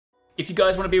If you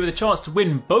guys want to be with a chance to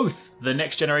win both the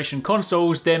next generation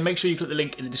consoles, then make sure you click the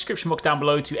link in the description box down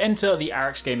below to enter the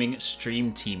HyperX Gaming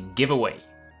Stream Team giveaway.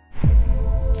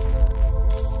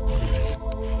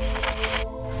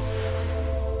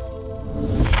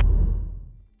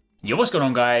 Yo, what's going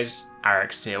on guys?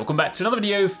 HyperX here. Welcome back to another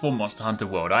video for Monster Hunter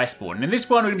World Iceborne. And in this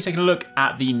one, we're going to be taking a look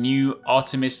at the new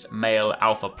Artemis Male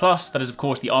Alpha Plus. That is, of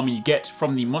course, the armor you get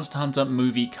from the Monster Hunter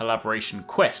movie collaboration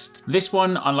quest. This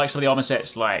one, unlike some of the armor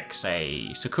sets like,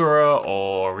 say, Sakura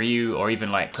or Ryu, or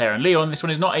even like Claire and Leon, this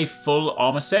one is not a full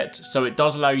armor set, so it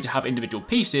does allow you to have individual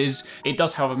pieces. It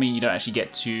does, however, mean you don't actually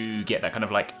get to get that kind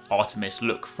of like Artemis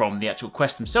look from the actual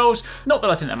quest themselves. Not that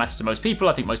I think that matters to most people.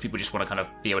 I think most people just want to kind of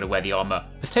be able to wear the armor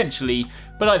potentially.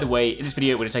 But either way, in this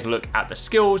video, we're going to take a look at the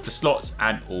skills, the slots,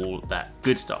 and all that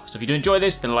good stuff. So if you do enjoy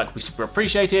this, then a like would be super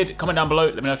appreciated. Comment down below,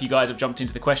 let me know if you guys have jumped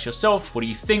into the quest yourself. What do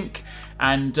you think?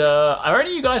 And are any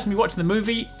of you guys going to be watching the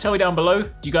movie? Tell me down below.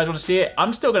 Do you guys want to see it?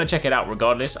 I'm still going to check it out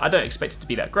regardless. I don't expect it to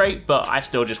be that great, but I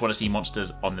still just want to see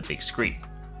monsters on the big screen.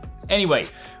 Anyway,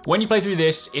 when you play through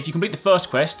this, if you complete the first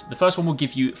quest, the first one will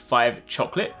give you 5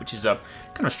 chocolate, which is a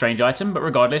kind of a strange item, but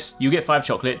regardless, you get 5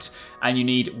 chocolate, and you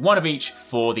need 1 of each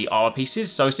for the armor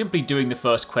pieces. So simply doing the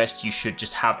first quest, you should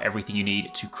just have everything you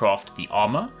need to craft the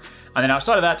armor. And then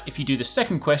outside of that, if you do the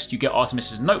second quest, you get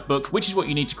Artemis's notebook, which is what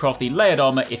you need to craft the layered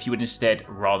armor if you would instead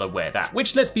rather wear that.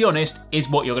 Which, let's be honest, is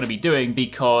what you're going to be doing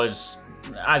because,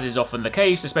 as is often the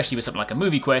case, especially with something like a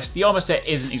movie quest, the armor set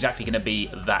isn't exactly going to be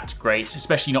that great,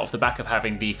 especially not off the back of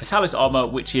having the Fatalis armor,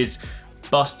 which is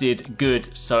busted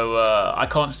good, so I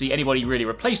can't see anybody really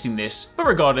replacing this, but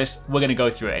regardless, we're going to go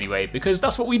through it anyway, because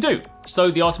that's what we do.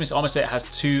 So the Artemis armor set has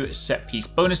 2 set piece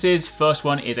bonuses. First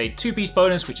one is a 2-piece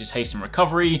bonus, which is haste and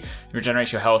recovery. It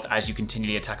regenerates your health as you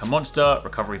continually attack a monster.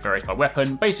 Recovery varies by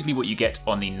weapon, basically what you get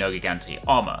on the No Gigante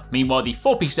armor. Meanwhile, the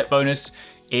 4-piece set bonus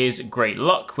is Great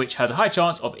Luck, which has a high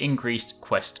chance of increased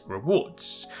quest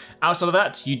rewards. Outside of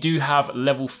that, you do have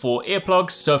level 4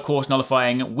 earplugs, so of course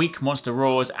nullifying weak monster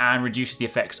roars and reduces the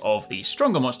effects of the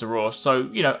stronger monster roars, so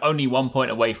you know, only 1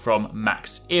 point away from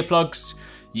max earplugs.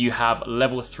 You have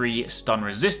level 3 stun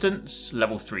resistance,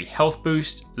 level 3 health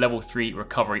boost, level 3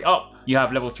 recovery up. You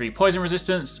have level 3 poison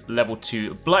resistance, level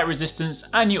 2 blight resistance,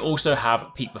 and you also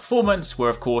have peak performance, where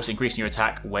of course increasing your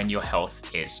attack when your health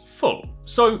is full.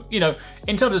 So, you know,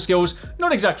 in terms of skills,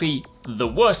 not exactly the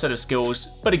worst set of skills,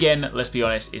 but again, let's be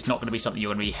honest, it's not going to be something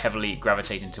you're going to be heavily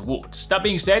gravitating towards. That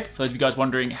being said, for those of you guys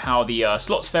wondering how the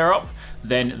slots fare up,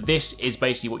 then this is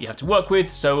basically what you have to work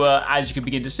with. So as you can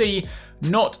begin to see,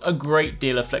 not a great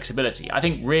deal of flexibility. I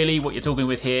think really what you're talking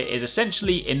with here is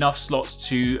essentially enough slots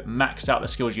to max out the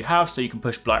skills you have, so you can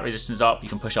push blight resistance up, you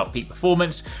can push up peak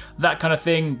performance, that kind of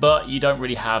thing, but you don't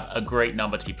really have a great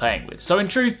number to be playing with. So in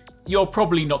truth, you're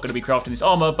probably not going to be crafting this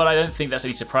armor, but I don't think that's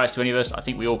any surprise to any of us. I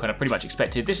think we all kind of pretty much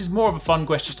expected. This is more of a fun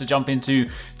quest just to jump into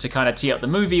to kind of tee up the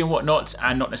movie and whatnot,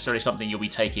 and not necessarily something you'll be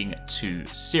taking too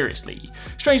seriously.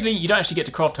 Strangely, you don't actually get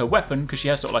to craft her weapon because she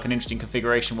has sort of like an interesting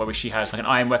configuration where she has like an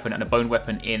iron weapon and a bone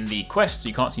weapon in the quest, so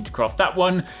you can't seem to craft that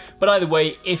one. But either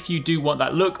way, if you do want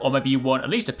that look, or maybe you want at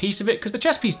least a piece of it, because the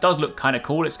chest piece does look kind of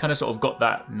cool. It's kind of sort of got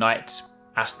that knight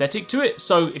aesthetic to it,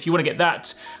 so if you want to get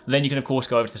that, then you can of course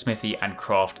go over to the smithy and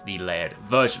craft the layered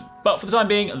version. But for the time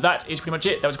being, that is pretty much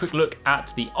it. That was a quick look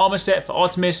at the armor set for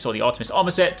Artemis, or the Artemis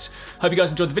armor set. Hope you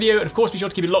guys enjoyed the video, and of course be sure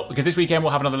to keep it locked, because this weekend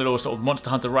we'll have another little sort of Monster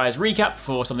Hunter Rise recap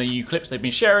for some of the new clips they've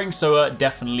been sharing, so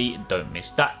definitely don't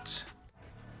miss that.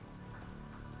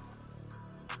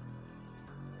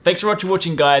 Thanks for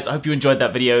watching guys, I hope you enjoyed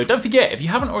that video. Don't forget, if you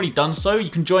haven't already done so, you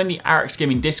can join the HyperX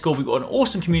Gaming Discord. We've got an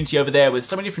awesome community over there with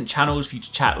so many different channels for you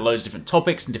to chat loads of different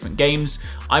topics and different games.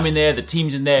 I'm in there, the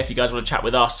team's in there if you guys want to chat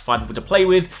with us, find people to play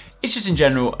with. It's just in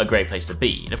general a great place to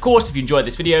be. And of course, if you enjoyed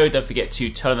this video, don't forget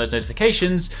to turn on those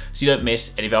notifications so you don't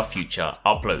miss any of our future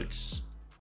uploads.